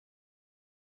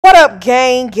What up,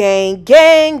 gang, gang,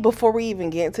 gang? Before we even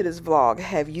get into this vlog,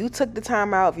 have you took the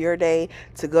time out of your day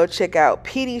to go check out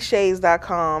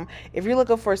Pdshadesonline? If you're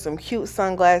looking for some cute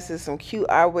sunglasses, some cute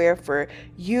eyewear for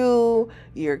you,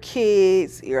 your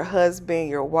kids, your husband,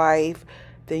 your wife,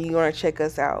 then you want to check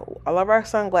us out. All of our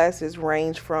sunglasses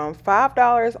range from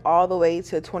 $5 all the way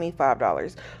to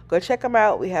 $25. Go check them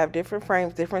out. We have different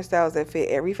frames, different styles that fit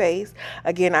every face.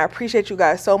 Again, I appreciate you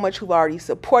guys so much who've already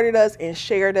supported us and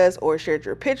shared us or shared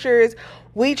your pictures.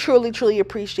 We truly, truly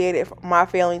appreciate it. From my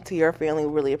family to your family,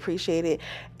 we really appreciate it.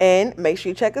 And make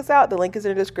sure you check us out. The link is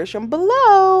in the description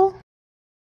below.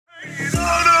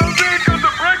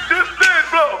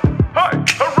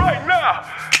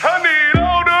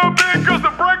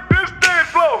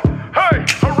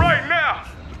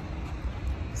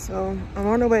 So I'm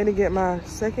on the way to get my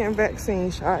second vaccine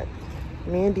shot,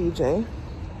 me and DJ,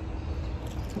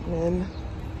 and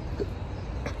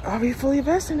I'll be fully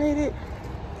vaccinated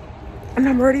and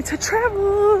I'm ready to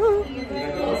travel.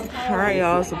 All right,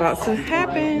 y'all, it's about to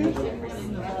happen.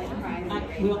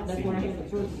 A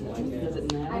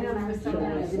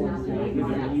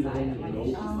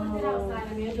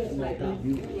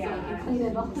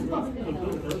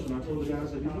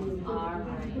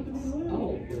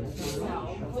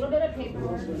little bit of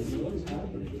paperwork. This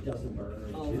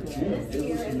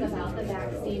here is about the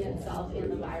vaccine itself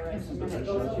and the virus. And when it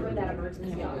goes over that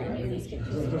emergency authorization.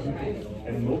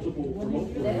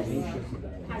 This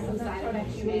has some side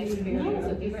effects you may experience.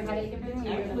 So fever, headache, and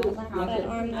fatigue. But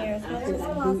on there, as much as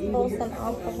possible, some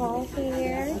alcohol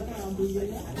here. Need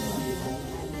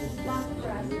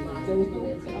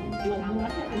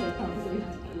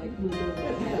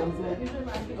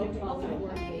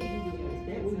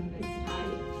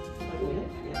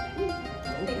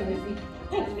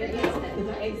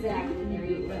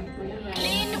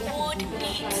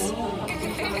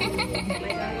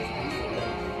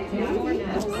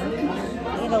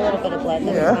a little bit of blood.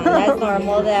 That's fine. That's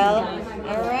normal, though.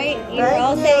 All right, you're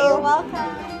all set. You're welcome.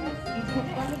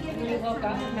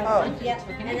 Oh. Yep.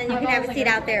 And then you can have a seat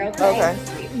out there. Okay. Okay.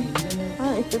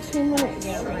 All right, 15 minutes.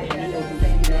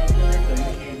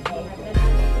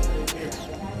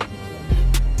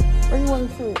 Where you want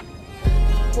to sit?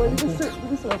 Where you can sit? You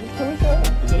can sit on the side.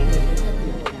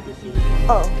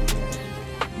 Oh.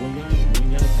 When you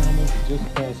got a timer, just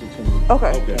pass it to me.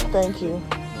 Okay. Thank you.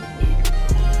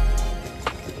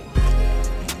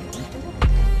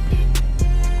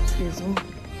 Excuse me.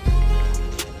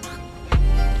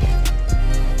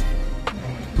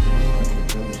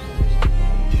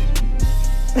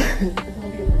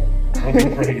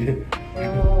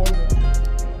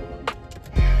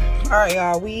 All right,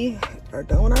 y'all, we are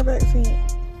done with our vaccine.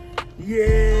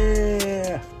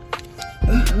 Yeah.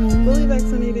 Fully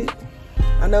vaccinated.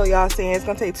 I know y'all saying it's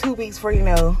gonna take 2 weeks before you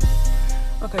know.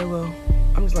 Okay, well,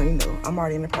 I'm just letting you know I'm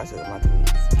already in the process of my 2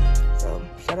 weeks. So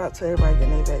shout out to everybody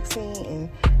getting a vaccine and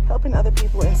helping other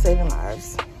people and saving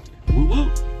lives. Woo woo.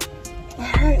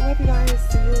 All right, love you guys.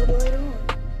 See you a little later on.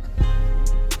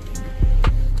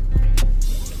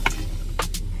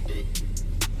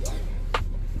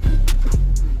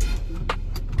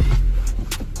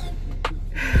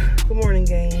 Good morning,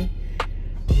 gang.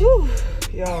 Whew,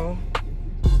 y'all.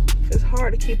 It's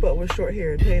hard to keep up with short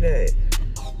hair, I tell you that.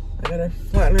 I gotta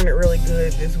flatten it really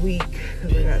good this week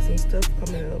because I got some stuff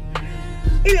coming up.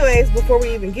 Anyways, before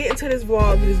we even get into this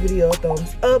vlog, give this video a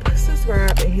thumbs up,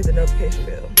 subscribe, and hit the notification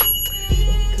bell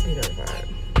to be notified.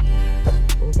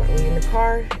 We're in the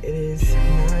car. It is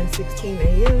 9:16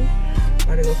 a.m.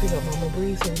 I'm about to go pick up Mama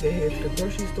Bree so we can head to the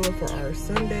grocery store for our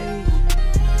Sunday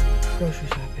grocery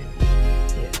shopping.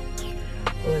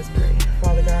 Well, let's pray.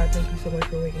 Father God, thank you so much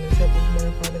for waking us up this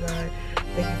morning, Father God.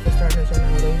 Thank you for starting us on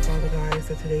our way, Father God.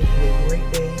 So today be a great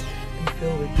day. Be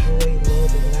filled with joy, love,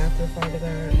 and laughter, Father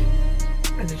God.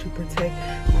 And that you protect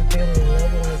my family and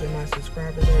loved ones and my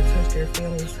subscribers, Lord. Touch their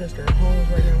families, touch their homes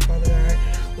right now, Father God.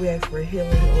 We ask for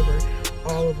healing over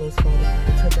all of us, Father God.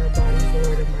 Touch our bodies,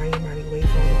 Lord, in mighty, mighty way,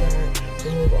 Father God.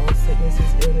 Remove all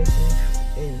sicknesses, illnesses,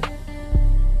 and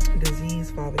disease,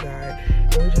 Father God.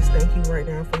 And we just thank you right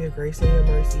now for your grace and your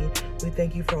mercy. We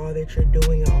thank you for all that you're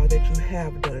doing and all that you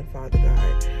have done, Father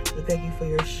God. We thank you for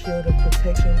your shield of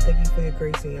protection. We thank you for your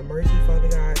grace and your mercy, Father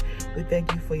God. We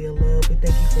thank you for your love. We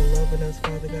thank you for loving us,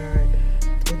 Father God.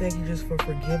 We thank you just for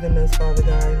forgiving us, Father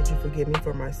God. That you forgive me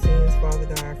for my sins, Father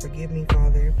God. Forgive me,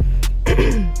 Father.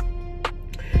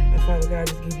 And Father God, I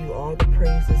just give you all the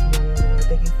praise this morning, Lord.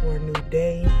 Thank you for a new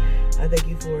day. I thank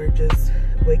you for just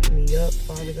waking me up,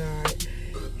 Father God.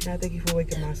 And I thank you for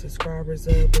waking my subscribers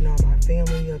up and all my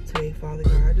family up today, Father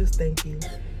God. I just thank you.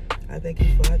 I thank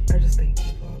you for, I just thank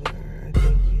you, Father God. I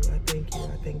thank you, I thank you,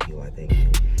 I thank you, I thank you.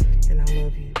 And I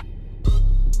love you.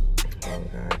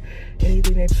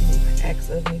 everything that you ask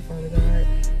of me, Father God,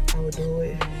 I will do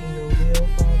it in your will,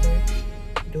 Father.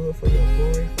 Do it for your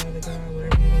glory, Father God.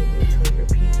 Whatever you need me to tell your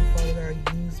people, Father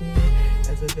God, use me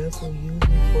as a vessel. Use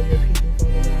me for your people,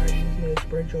 Father God. Use me to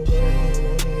spread your word and your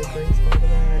love and your grace, Father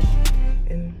God.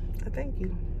 And I thank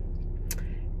you.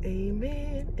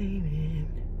 Amen. Amen.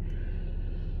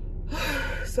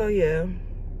 So yeah,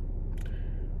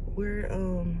 we're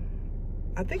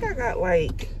I think I got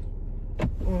like,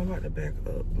 oh, I'm about to back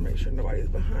up, make sure nobody's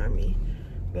behind me.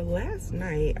 But last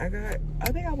night I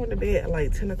think I went to bed at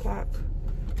like 10 o'clock.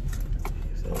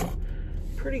 So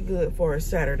pretty good for a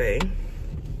Saturday.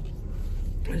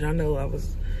 As y'all know,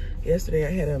 yesterday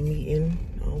I had a meeting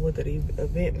with an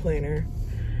event planner,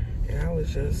 and I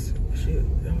was just a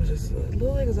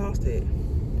little exhausted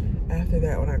after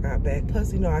that when I got back.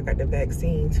 Plus, you know, I got the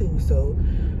vaccine too, so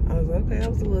I was like, okay, I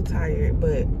was a little tired,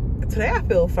 but today I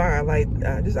feel fine. Like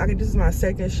this is my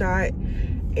second shot,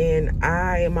 and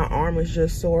my arm is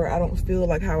just sore. I don't feel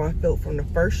like how I felt from the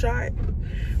first shot.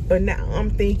 But now I'm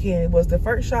thinking, was the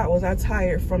first shot, was I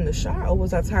tired from the shot, or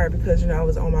was I tired because, you know, I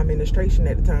was on my menstruation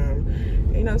at the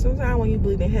time? You know, sometimes when you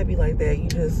bleeding heavy like that, you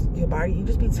just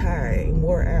be tired and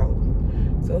wore out.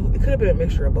 So it could have been a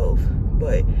mixture of both.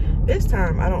 But this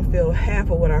time I don't feel half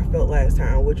of what I felt last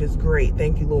time, which is great.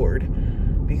 Thank you, Lord.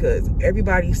 Because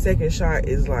everybody's second shot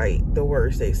is like the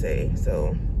worst, they say.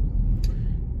 So,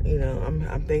 you know,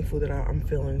 I'm thankful that I'm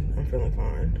feeling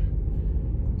fine.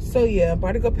 So yeah, I'm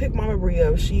about to go pick Mama Brie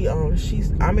up.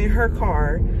 I'm in her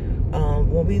car.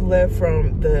 When we left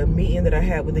from the meeting that I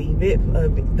had with the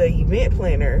event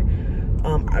planner,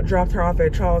 I dropped her off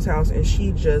at Charles' house, and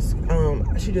she just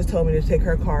told me to take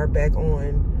her car back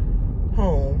on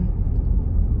home.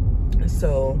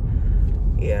 So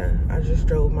yeah, I just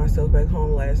drove myself back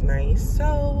home last night.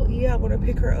 So yeah, I'm gonna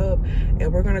pick her up,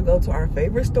 and we're gonna go to our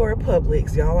favorite store,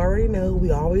 Publix. Y'all already know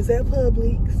we always at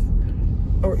Publix,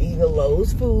 or either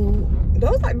Lowe's Food.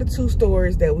 Those like the two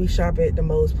stores that we shop at the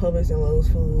most, Publix and Lowe's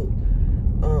Food.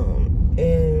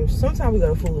 And sometimes we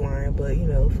go to Food Line, but you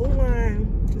know, Food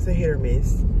Line is a hit or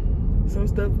miss. Some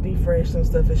stuff be fresh, some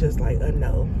stuff is just like a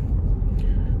no.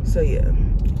 So yeah,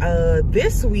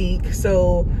 this week,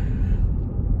 so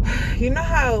you know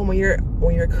how when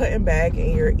you're cutting back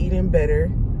and you're eating better,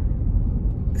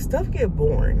 stuff get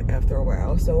boring after a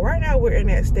while. So right now we're in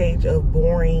that stage of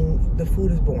boring. The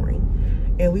food is boring,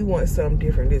 and we want something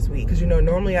different this week. Because, you know,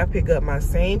 normally I pick up my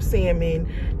same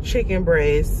salmon, chicken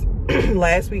breast.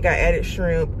 Last week I added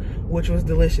shrimp, which was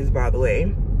delicious, by the way.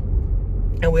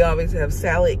 And we always have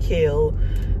salad, kale,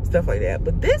 stuff like that.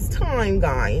 But this time,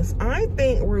 guys, I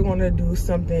think we're going to do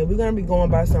something. We're going to be going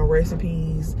by some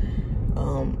recipes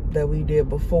that we did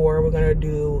before. We're going to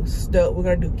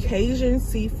do Cajun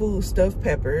seafood stuffed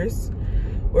peppers.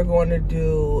 We're going to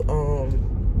do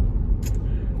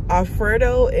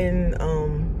Alfredo and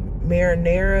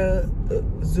marinara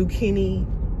zucchini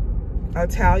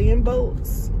Italian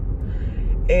boats,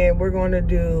 and we're going to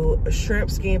do a shrimp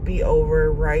scampi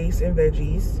over rice and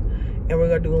veggies, and we're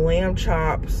going to do lamb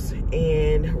chops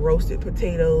and roasted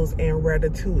potatoes and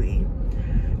ratatouille.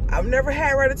 I've never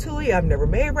had ratatouille. I've never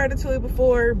made ratatouille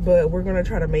before, but we're going to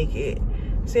try to make it.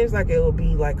 Seems like it will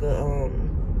be like a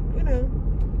you know,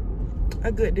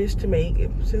 a good dish to make.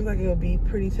 It seems like it will be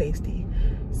pretty tasty.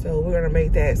 So we're gonna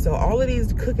make that. So all of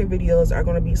these cooking videos are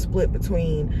gonna be split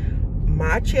between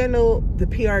my channel, the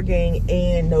PR Gang,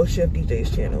 and No Chef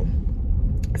DJ's channel.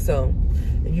 So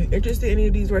if you're interested in any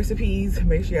of these recipes,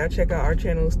 make sure y'all check out our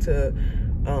channels to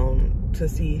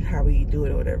see how we do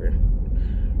it or whatever.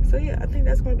 So yeah, I think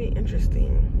that's gonna be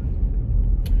interesting.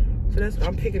 So that's what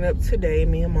I'm picking up today,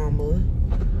 me and Mama.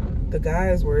 The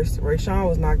guys were, Rayshawn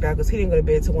was knocked out because he didn't go to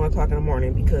bed till 1 o'clock in the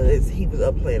morning because he was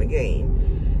up playing a game.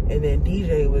 And then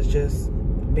DJ was just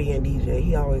being DJ.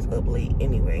 He always up late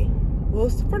anyway. Well,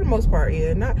 for the most part,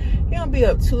 yeah. He don't be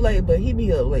up too late, but he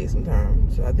be up late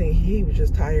sometimes. So I think he was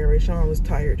just tired. Rayshawn was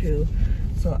tired too.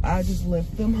 So I just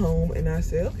left them home, and I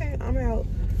said, okay, I'm out.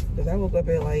 Because I woke up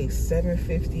at like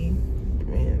 7:50.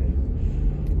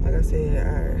 And like I said,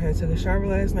 I had took a shower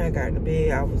last night, got into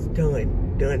bed. I was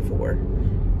done for.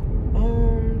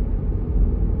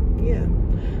 Yeah.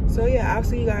 So yeah, I'll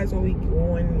see you guys when we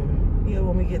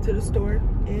get to the store.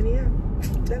 And yeah,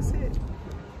 that's it.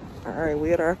 All right,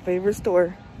 we at our favorite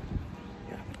store,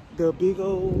 the big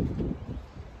old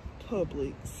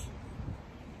Publix.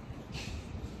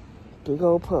 Big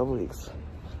old Publix.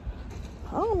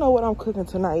 I don't know what I'm cooking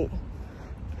tonight.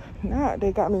 Now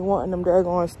they got me wanting them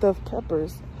daggone stuffed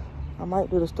peppers. I might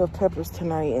do the stuffed peppers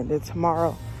tonight, and then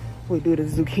tomorrow we do the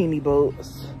zucchini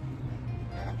boats.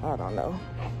 I don't know.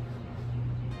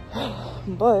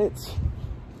 But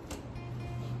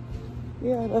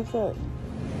yeah, that's it.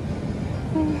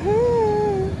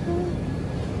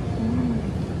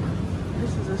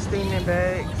 This is a steaming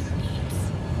bags.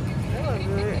 They look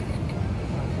good.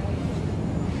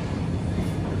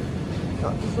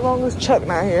 As long as Chuck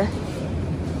not here.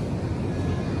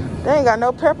 They ain't got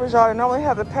no peppers, y'all. They normally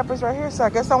have the peppers right here, so I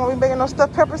guess I won't be making no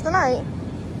stuffed peppers tonight.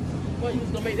 What, you was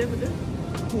gonna make them for this?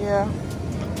 Yeah.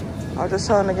 I was just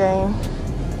telling the game.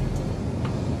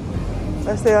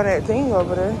 Let's stay on that thing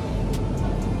over there.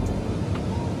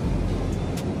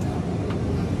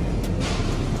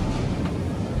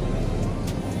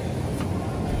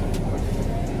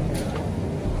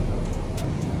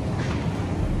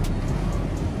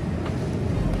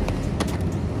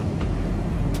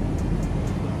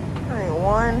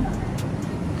 One,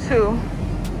 two.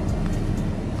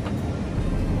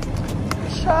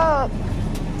 Chuck,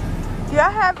 do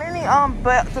y'all have any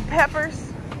the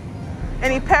peppers?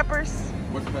 Any peppers?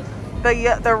 What's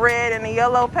pepper? The red and the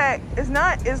yellow pack. It's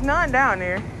none down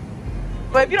there.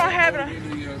 But if you don't have it,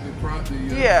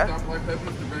 yeah. Stoplight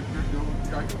peppers, the red,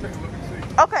 I can take a look and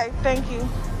see. Okay, thank you.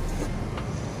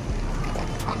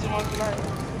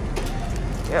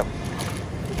 Yep.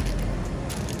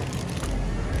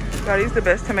 God, these are the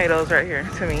best tomatoes right here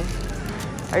to me.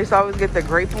 I used to always get the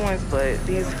grape ones, but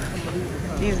these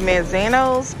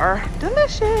manzanos are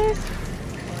delicious.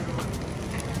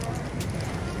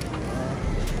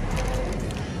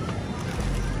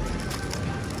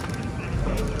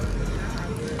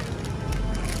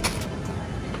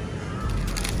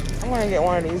 I'm gonna get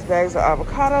one of these bags of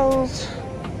avocados.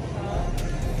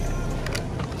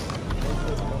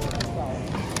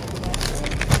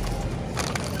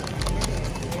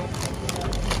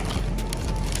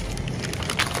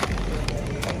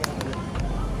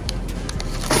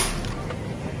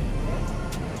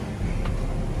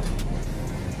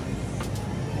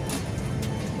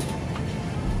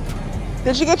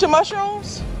 Did you get your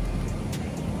mushrooms?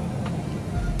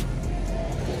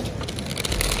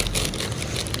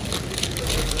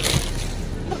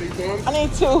 I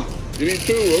need two. You need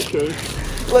two? Okay.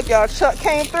 Look, y'all, Chuck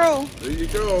came through. There you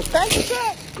go. Thank you,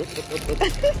 Chuck. I'm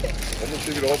gonna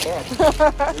give you the whole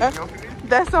box.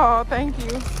 That's all. Thank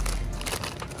you.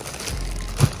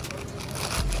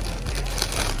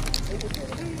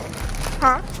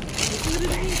 Huh?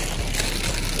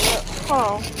 Yeah. Hold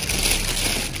on.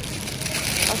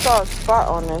 I saw a spot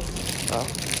on this. Oh.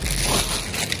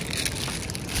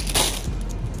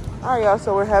 All right, y'all.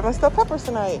 So we're having stuffed peppers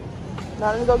tonight.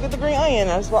 Now let me go get the green onion.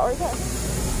 That's spot right there.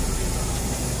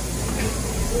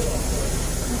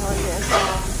 Oh yeah, some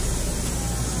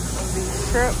of these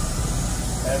shrimp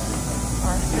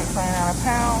are $6.99 a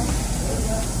pound.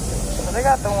 So they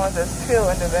got the ones that's peeled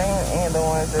in the vein and the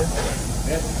ones that's.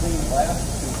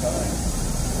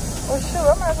 Well, shoot,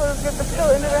 I might as well just get the peel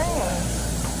in the vein.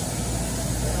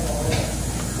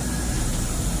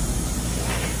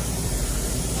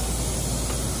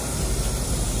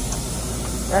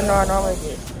 I know I normally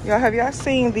get. Y'all, have y'all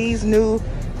seen these new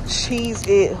Cheese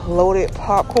It loaded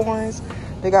popcorns?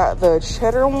 They got the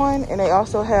cheddar one and they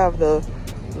also have the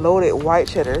loaded white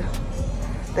cheddar.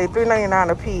 They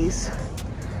 $3.99 a piece.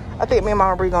 I think me and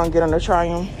Mama Bree gonna get them to try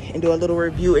them and do a little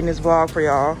review in this vlog for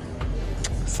y'all.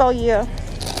 So yeah.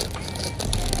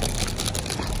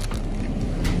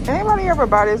 Anybody ever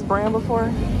buy this brand before?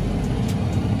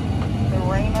 The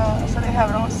Reina. So they have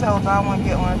it on sale, buy one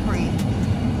get one free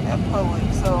at Publix.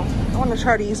 So I want to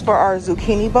try these for our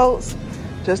zucchini boats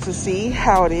just to see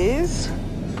how it is.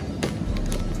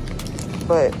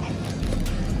 But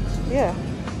yeah,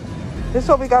 this is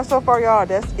what we got so far, y'all.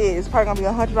 That's it. It's probably gonna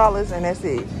be $100 and that's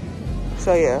it.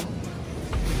 So yeah.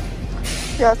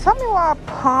 Yeah, tell me why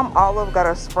palm olive got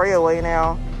a spray away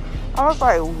now. I was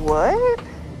like, what?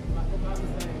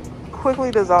 Quickly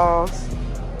dissolves.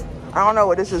 I don't know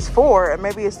what this is for.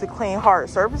 Maybe it's to clean hard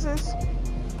surfaces.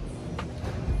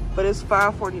 But it's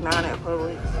 $5.49 at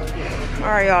Publix. All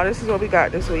right, y'all. This is what we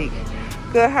got this week.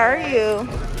 Good. How are you?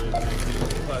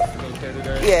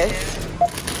 Yes.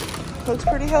 Looks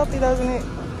pretty healthy, doesn't it?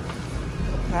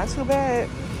 Not too bad.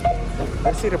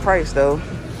 Let's see the price though.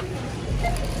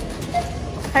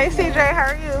 Hey CJ, how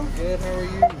are you? Good, how are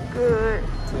you? Good.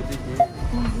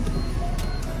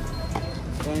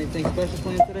 Got anything special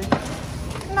planned today?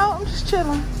 No, I'm just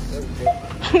chilling.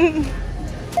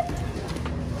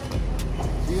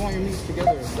 Do you want your meats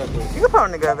together or separate? You can put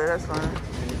them together, that's fine.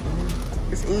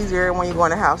 It's easier when you go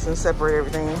in the house and separate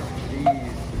everything. Jeez,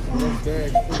 less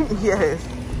bags. Yes.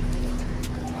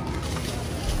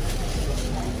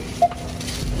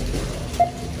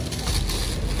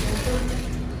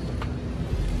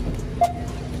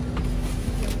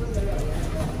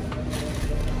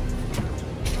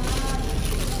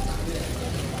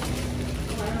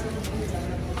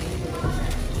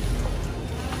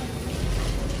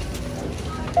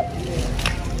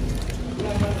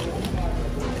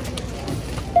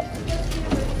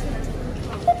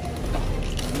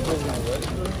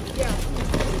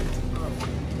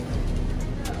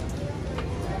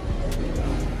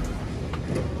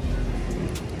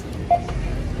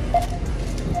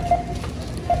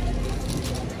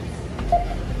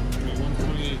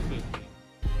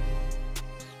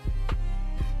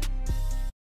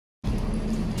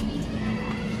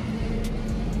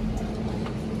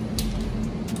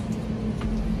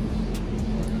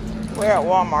 We're at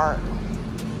Walmart.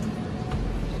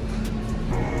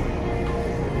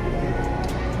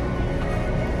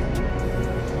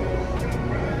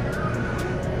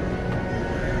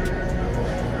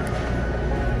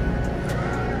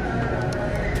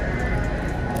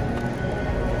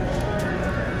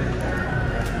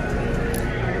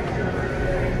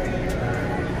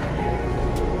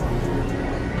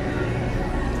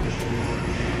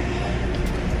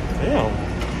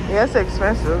 Yeah, it's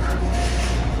expensive.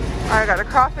 I got the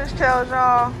crawfish tails,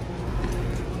 y'all.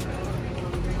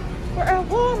 We're at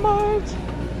Walmart.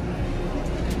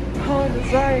 Oh,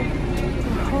 desire.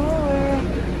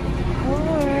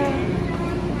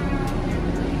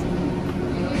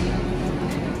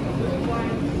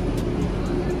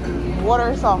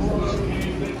 Water sausage.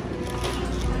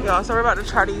 Y'all, so we're about to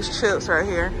try these chips right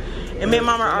here. And me and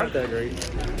Mama are. Not that great.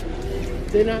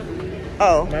 They're not.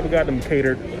 Oh. I haven't got them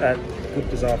catered at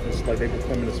Gupta's office. Like they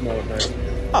come in a smaller thing.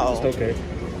 Oh. Just okay.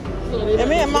 And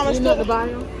me and Mama still. To buy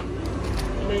them? I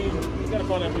mean, you gotta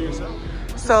find out for yourself.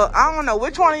 So I don't know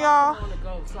which one of y'all.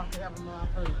 So I can have them on my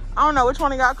purse. I don't know which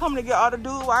one of y'all coming to get all the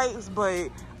dude whites, but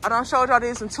I done showed y'all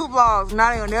this in 2 vlogs.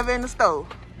 Now they are never in the store.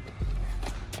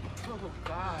 Oh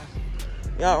gosh.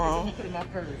 Y'all wrong. Put it in my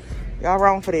purse. Y'all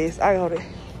wrong for this. I hold it.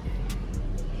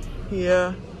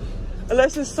 Yeah.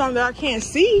 Unless it's something that I can't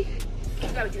see. You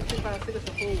gotta get 25 tickets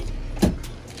for food.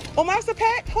 Oh, Master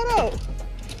Pack? Hold up.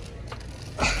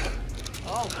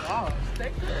 Oh gosh.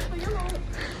 Thank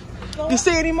you. You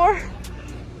see any more?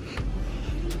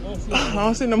 I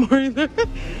don't see no more either.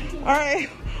 All right.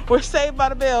 We're saved by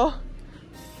the bell.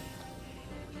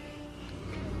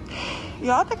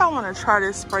 Y'all, I think I want to try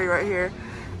this spray right here.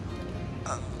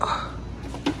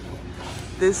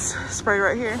 This spray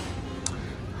right here.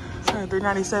 It's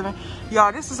 $3.97.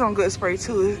 Y'all, this is some good spray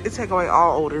too. It take away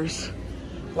all odors.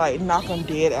 Like, knock them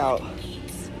dead out.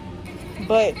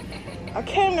 But I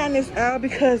came down this aisle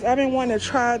because I've been wanting to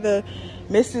try the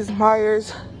Mrs.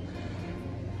 Meyer's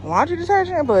laundry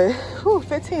detergent, but whew,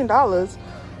 $15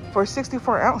 for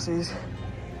 64 ounces.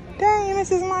 Dang,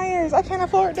 Mrs. Meyer's, I can't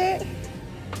afford that.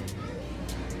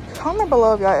 Comment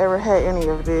below if y'all ever had any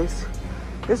of this.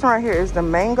 This one right here is the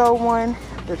mango one,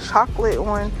 the chocolate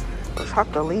one, the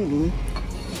chocolini.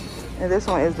 And this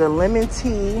one is the lemon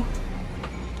tea.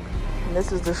 And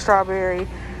this is the strawberry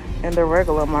and the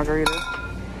regular margarita.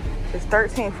 It's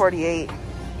 $13.48.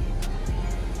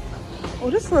 Oh,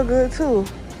 this look good too.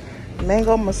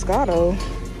 Mango Moscato.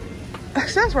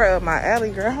 That's right up my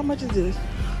alley, girl. How much is this?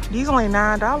 These only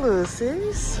 $9,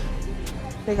 sis.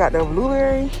 They got the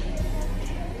blueberry.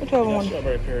 Whichever one.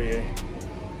 Strawberry Perrier.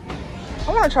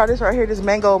 I want to try this right here, this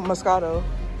Mango Moscato.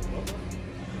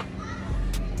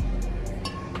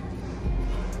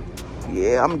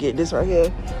 Yeah, I'm gonna get this right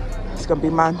here. It's gonna be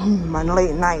my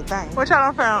late night thing. What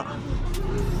y'all found?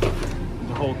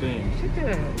 The whole thing. Look at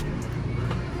that.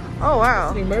 Oh wow.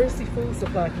 It's an emergency food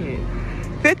supply kit.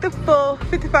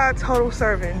 55 total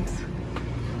servings.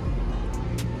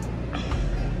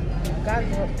 Got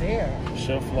it up there.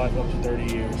 Shelf life up to 30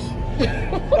 years.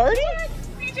 30?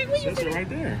 Says it right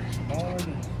there.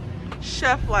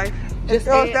 Chef life. Just It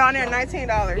goes add- down there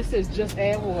 $19. It says just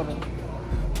add water.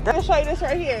 I'll show you this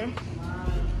right here.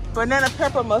 Banana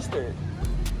pepper mustard.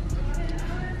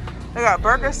 They got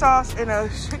burger sauce and a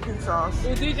chicken sauce.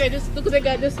 Oh, DJ, look what they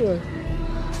got this one.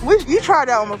 You tried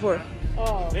that one before.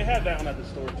 Oh. They had that one at the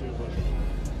store too, but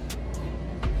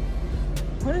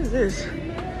What is this?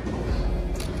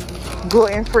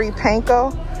 Gluten-free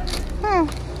panko.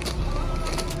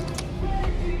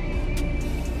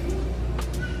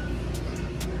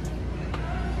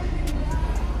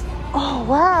 Oh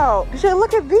wow! Shit,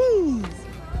 look at these.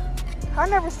 I've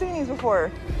never seen these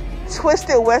before.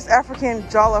 Twisted West African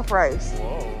jollof rice.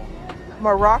 whoa.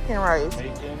 Moroccan rice.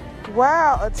 Bacon,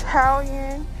 Wow,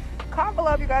 Italian. Comment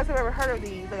below if you guys have ever heard of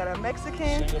these. They got a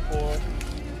Mexican. Singapore.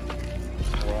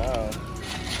 Wow.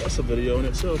 That's a video in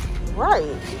itself.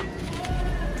 Right.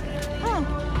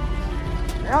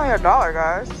 They're only $1,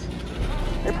 guys.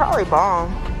 They probably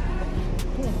bomb.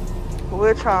 But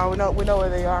we'll try. We know where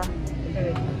they are.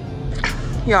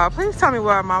 Y'all, please tell me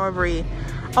where Mama Bree.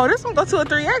 Oh, this one go to a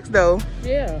 3X though.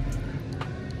 Yeah.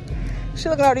 She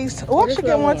look at all these. Oh, I should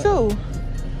get one too.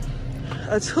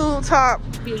 A tube top.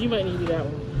 Yeah, you might need that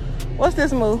one. What's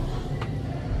this move?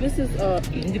 This is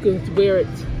you can wear it.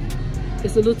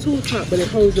 It's a little tool top, but it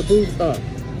holds the boobs up.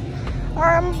 All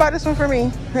right, I'm gonna buy this one for me.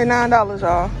 They're $9,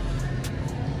 y'all.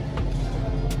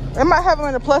 They might have them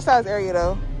in the plus size area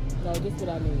though. No, this is what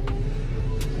I need.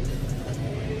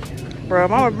 Bro,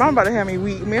 mama about to have me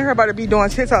weak. Me and her about to be doing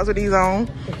TikToks with these on.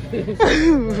 Yeah,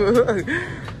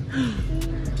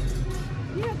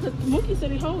 because Mookie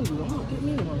said he holds you. Oh, get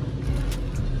me one.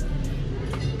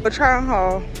 A try on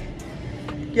haul.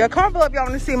 Yeah, comment below if y'all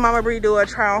want to see Mama Bree do a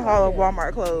try on haul of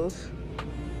Walmart clothes.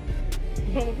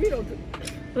 Mama Bree don't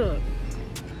do.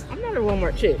 I'm not a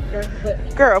Walmart chick,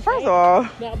 but girl, first of all.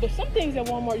 Now, but some things at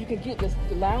Walmart you can get the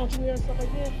loungewear and stuff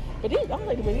like that. But these, I don't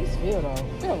like the way these feel though.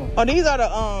 Feel them. Oh, these are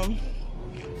the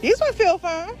these ones feel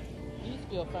fine. These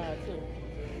feel fine too.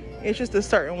 It's just the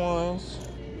certain ones.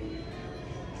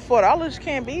 $4, you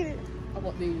can't beat it. I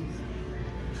want these.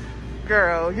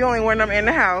 Girl, you only wear them in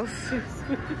the house.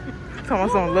 Talking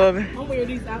about some loving. I'm wearing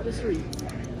these out the street.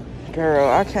 Girl,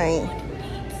 I can't.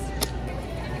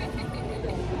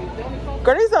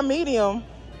 Girl, these are medium.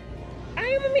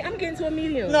 I'm getting to a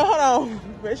medium. No, hold on.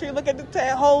 Make sure you look at the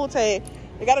tag, whole tag.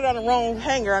 They got it on the wrong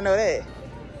hanger, I know that.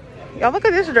 Y'all look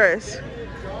at this dress.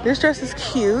 This dress is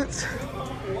cute.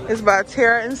 It's by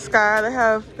Tara and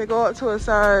Sky. They go up to a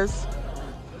size,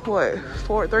 what,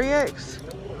 3X?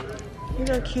 These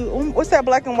are cute. What's that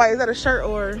black and white? Is that a shirt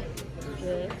or?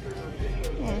 Yeah.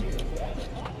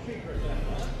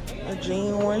 A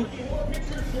jean one.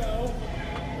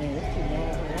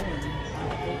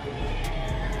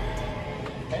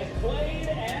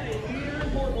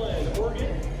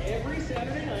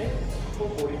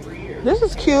 This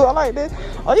is cute. I like this.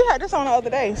 Oh, you had this on the other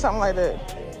day. Something like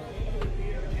that.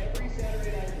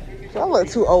 That look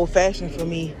too old-fashioned for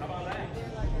me.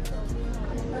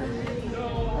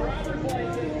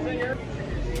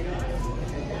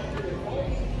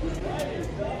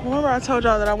 Remember I told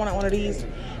y'all that I wanted one of these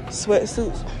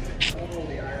sweatsuits?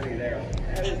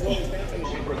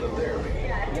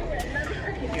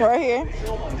 Right here.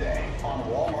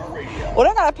 Oh,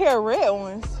 they got a pair of red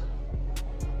ones.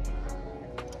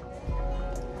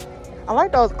 I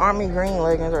like those army green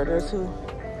leggings right there too.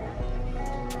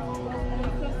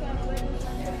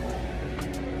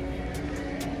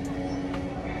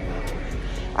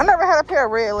 I never had a pair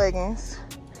of red leggings.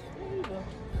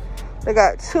 They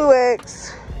got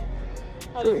 2X.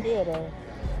 How do you feel though?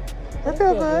 They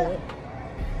feel good.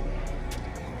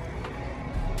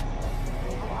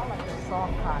 I like the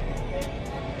soft cotton.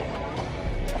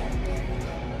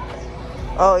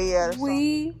 Oh yeah.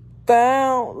 We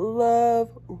found love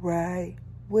right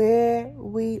where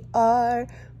we are.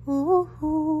 Ooh.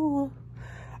 All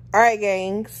right,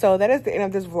 gang. So that is the end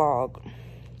of this vlog.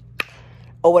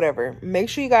 Or whatever. Make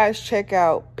sure you guys check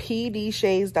out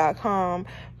Pdshades.com.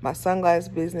 My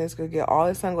sunglass business. Go get all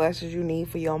the sunglasses you need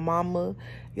for your mama,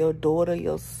 your daughter,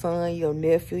 your son, your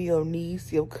nephew, your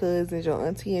niece, your cousins, your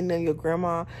auntie and them, your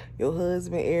grandma, your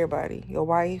husband, everybody, your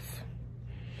wife.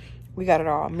 We got it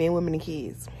all. Men, women, and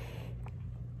kids.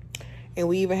 And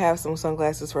we even have some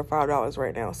sunglasses for $5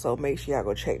 right now. So make sure y'all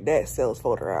go check that sales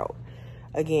folder out.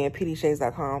 Again,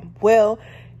 Pdshades.com. Well,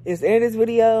 it's the end of this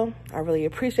video. I really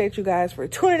appreciate you guys for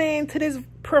tuning in to this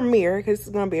premiere, because it's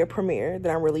going to be a premiere that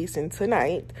I'm releasing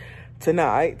tonight. So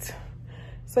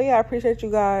yeah, I appreciate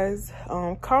you guys.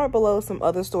 Comment below some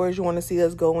other stores you want to see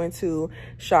us go into,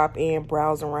 shop in,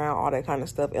 browse around, all that kind of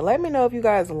stuff. And let me know if you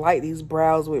guys like these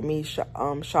browse with me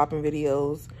shopping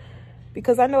videos,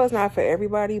 because I know it's not for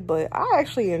everybody, but I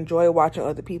actually enjoy watching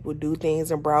other people do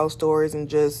things and browse stores and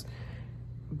just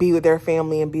be with their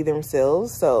family and be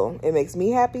themselves. So it makes me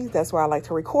happy. That's why I like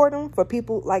to record them for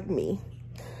people like me.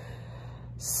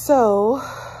 So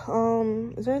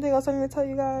is there anything else I need to tell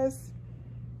you guys?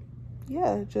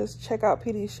 Yeah, just check out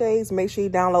PD Shades. Make sure you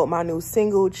download my new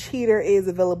single. Cheater is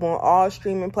available on all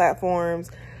streaming platforms.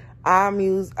 Apple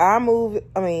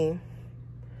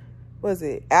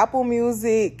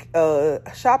Music,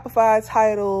 Shopify,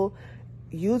 Tidal,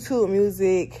 YouTube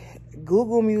Music,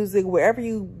 Google Music, wherever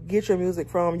you get your music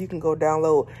from, you can go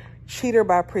download Cheater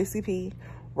by Prissy P.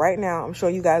 Right now, I'm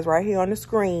showing you guys right here on the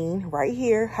screen, right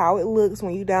here, how it looks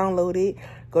when you download it.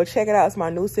 Go check it out. It's my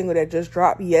new single that just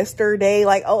dropped yesterday.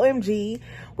 Like, OMG.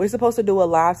 We're supposed to do a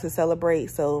live to celebrate,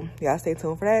 so y'all stay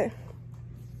tuned for that.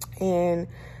 And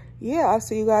yeah, I'll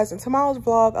see you guys in tomorrow's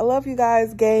vlog. I love you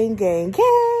guys. Gang, gang,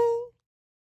 gang.